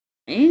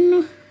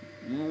in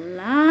my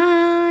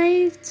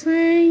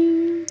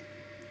lifetime.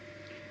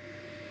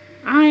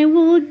 I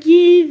will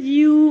give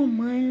you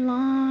my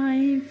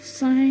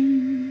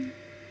lifetime.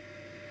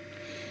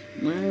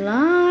 My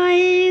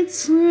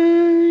lifetime.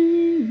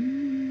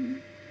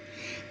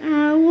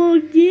 I will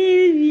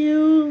give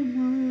you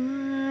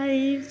my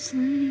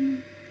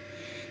lifetime.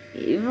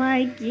 If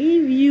I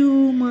give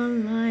you my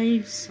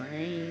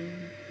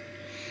lifetime,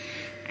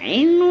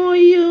 I know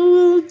you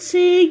will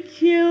take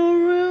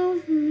care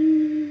of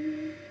me.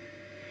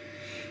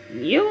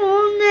 You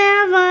will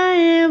never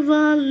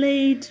ever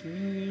let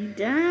me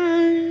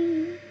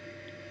down.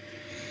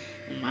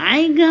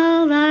 My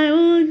God, I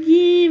will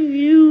give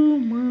you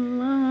my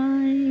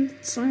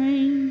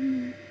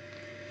lifetime.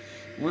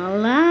 My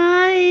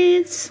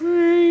lifetime.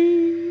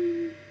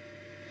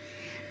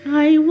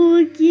 I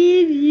will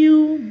give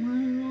you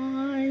my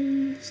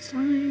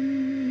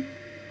lifetime.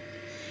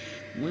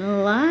 My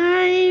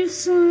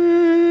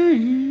lifetime.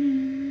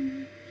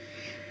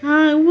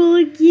 I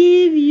will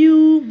give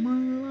you my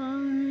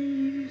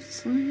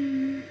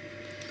lifetime.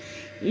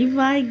 If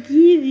I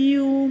give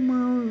you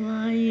my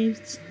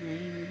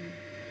lifetime,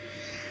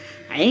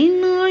 I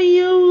know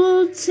you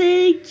will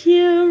take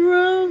care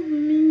of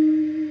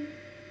me.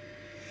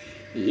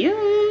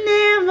 You'll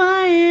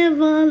never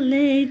ever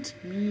let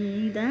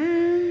me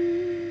down.